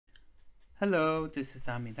Hello, this is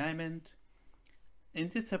Ami Diamond. In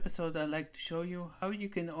this episode, I'd like to show you how you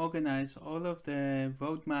can organize all of the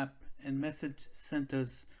roadmap and message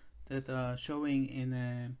centers that are showing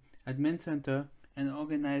in Admin Center and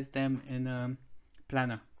organize them in a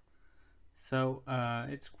planner. So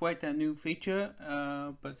it's quite a new feature,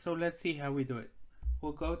 but let's see how we do it.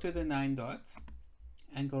 We'll go to the 9 dots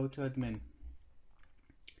and go to Admin.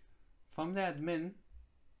 From the Admin,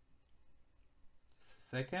 just a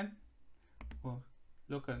second. We'll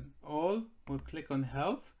look at all, we'll click on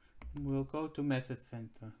health, and we'll go to message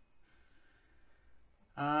center.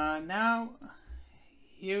 Now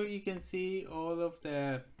here you can see all of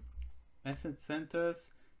the message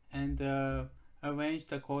centers and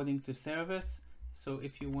arranged according to service. So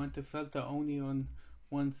if you want to filter only on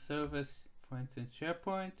one service, for instance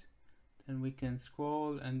SharePoint, then we can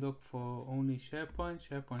scroll and look for only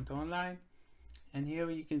SharePoint Online, and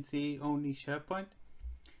here you can see only SharePoint.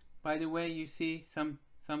 By the way, you see some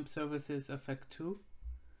services affect too.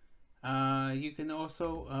 You can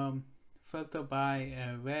also filter by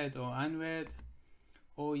read or unread,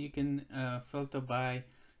 or you can filter by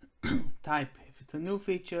type. If it's a new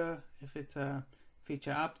feature, if it's a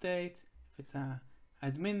feature update, if it's a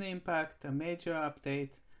admin impact, a major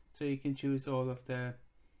update, so you can choose all of the.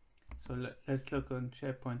 So let's look on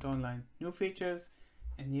SharePoint Online new features,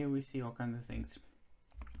 and here we see all kinds of things.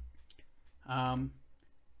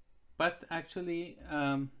 But actually,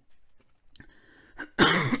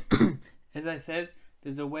 as I said,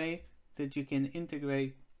 there's a way that you can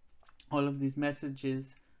integrate all of these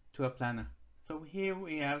messages to a planner. So here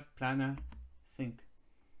we have Planner Sync.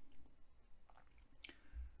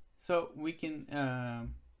 So we can,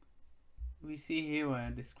 we see here a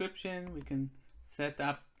description, we can set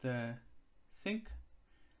up the sync,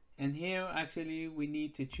 and here actually we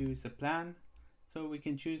need to choose a plan. So we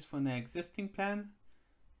can choose from the existing plan.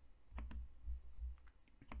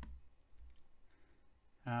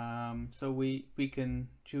 So we can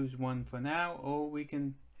choose one for now, or we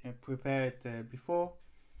can prepare it before.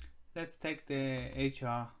 Let's take the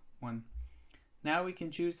HR one. Now we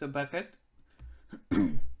can choose a bucket.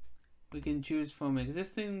 We can choose from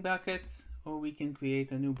existing buckets, or we can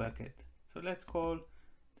create a new bucket. So let's call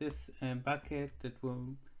this bucket that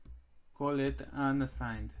we'll call it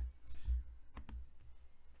unassigned,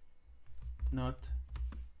 not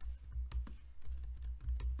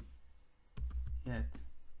yet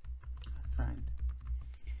assigned,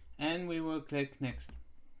 and we will click next.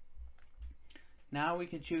 Now we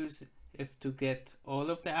can choose if to get all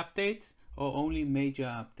of the updates or only major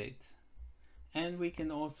updates, and we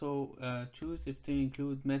can also choose if to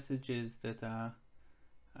include messages that are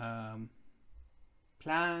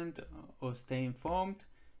planned or stay informed,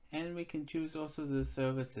 and we can choose also the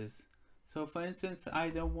services. So for instance,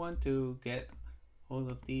 I don't want to get all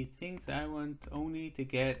of these things. I want only to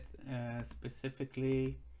get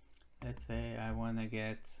specifically, let's say I want to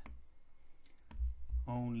get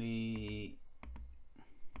only,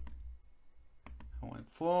 I want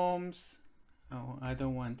forms, I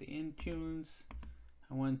don't want the Intunes,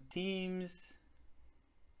 I want Teams,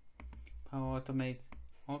 Power Automate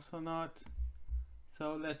also not.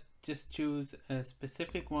 So let's just choose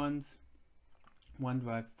specific ones,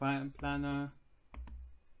 OneDrive Planner.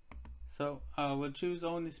 So I will choose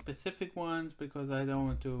only specific ones because I don't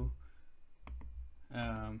want to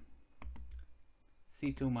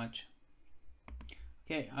see too much.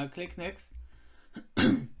 Okay, I'll click next.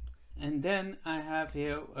 And then I have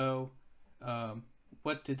here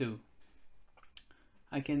what to do.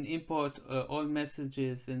 I can import all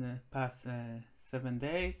messages in the past 7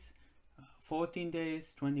 days, 14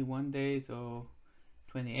 days, 21 days, or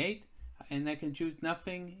 28, and I can choose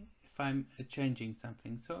nothing if I'm changing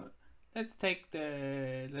something. So let's take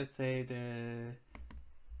the, let's say the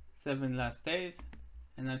 7 last days,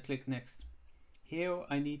 and I'll click next. Here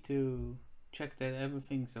I need to check that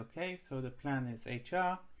everything's okay. So the plan is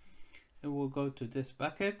HR, and we'll go to this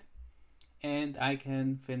bucket, and I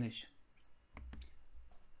can finish.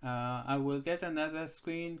 I will get another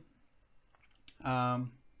screen. How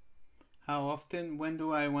often, when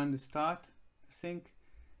do I want to start the sync,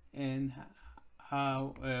 and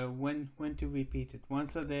how when to repeat it,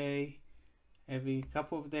 once a day, every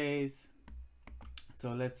couple of days.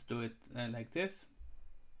 So let's do it like this.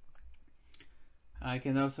 I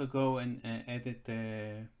can also go and edit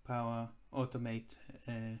the Power Automate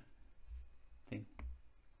thing.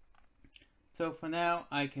 So for now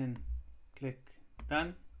I can click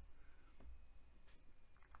done.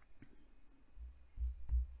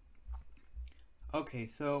 Okay,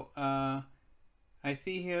 so I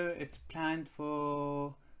see here it's planned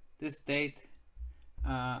for this date.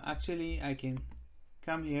 Actually I can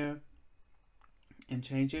come here and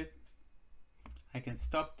change it. I can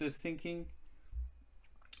stop the syncing,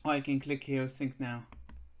 or I can click here, sync now.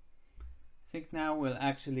 Sync now will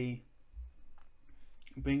actually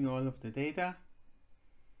bring all of the data.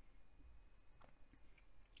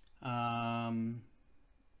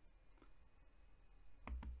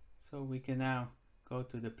 So we can now go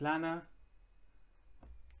to the planner,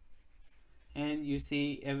 and you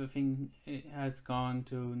see everything has gone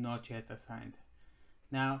to not yet assigned.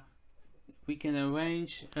 Now we can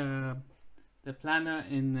arrange the planner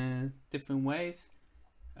in different ways.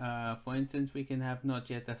 For instance, we can have not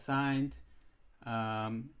yet assigned,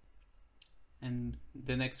 and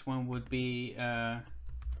the next one would be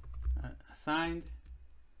assigned,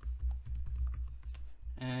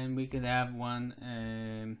 and we could have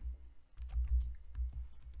one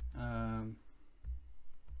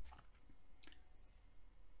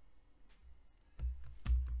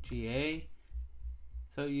GA.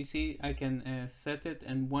 So you see I can set it,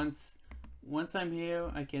 and once I'm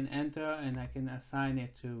here I can enter and I can assign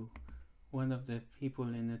it to one of the people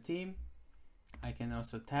in the team. I can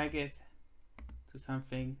also tag it to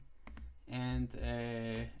something, and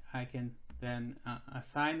I can then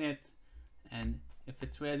assign it, and if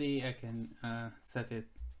it's ready I can set it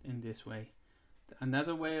in this way.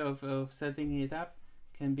 Another way of setting it up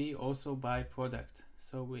can be also by product.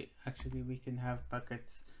 So we can have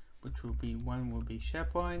buckets, which will be, one will be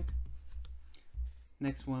SharePoint,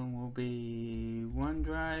 next one will be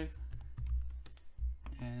OneDrive,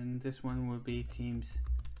 and this one will be Teams.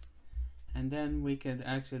 And then we can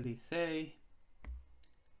actually say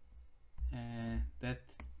that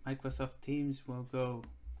Microsoft Teams will go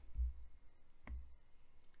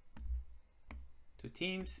to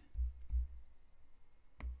Teams,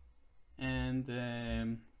 and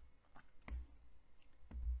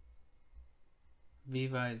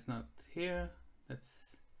Viva is not here.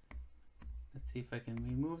 Let's see if I can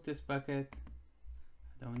remove this bucket.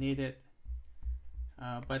 I don't need it.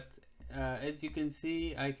 But as you can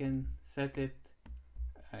see, I can set it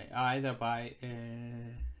either by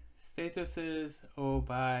statuses or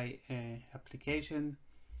by application,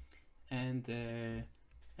 and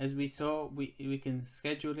as we saw, we can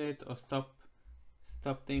schedule it or stop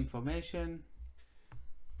the information.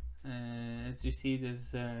 As you see,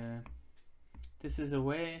 this is a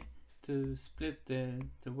way to split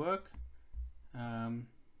the work.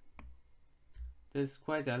 There's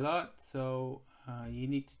quite a lot, so you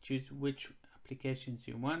need to choose which applications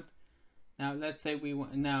you want. Now let's say we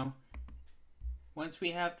want, now once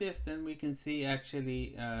we have this, then we can see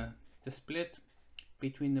actually the split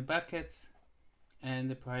between the buckets and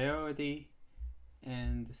the priority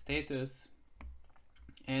and the status.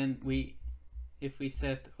 And if we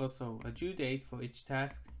set also a due date for each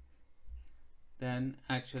task, then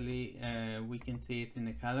actually we can see it in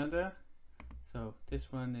the calendar. So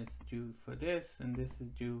this one is due for this, and this is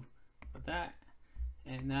due for that.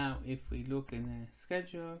 And now if we look in the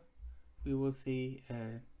schedule, we will see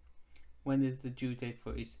when is the due date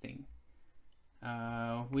for each thing.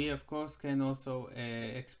 We of course can also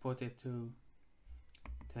export it to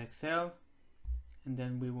Excel, and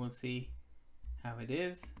then we will see how it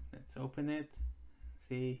is. Let's open it,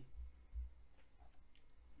 see.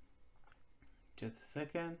 Just a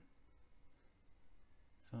second.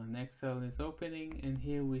 So an Excel is opening, and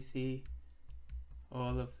here we see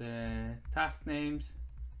all of the task names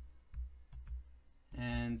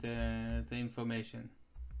and the information.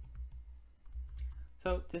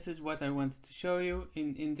 So this is what I wanted to show you.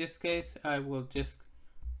 In this case, I will just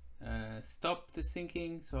stop the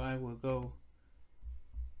syncing. So I will go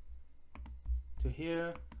to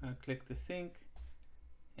here, I'll click the sync,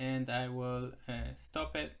 and I will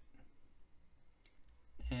stop it.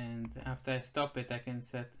 And after I stop it, I can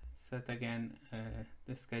set again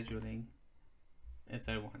the scheduling as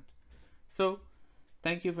I want. So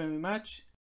thank you very much.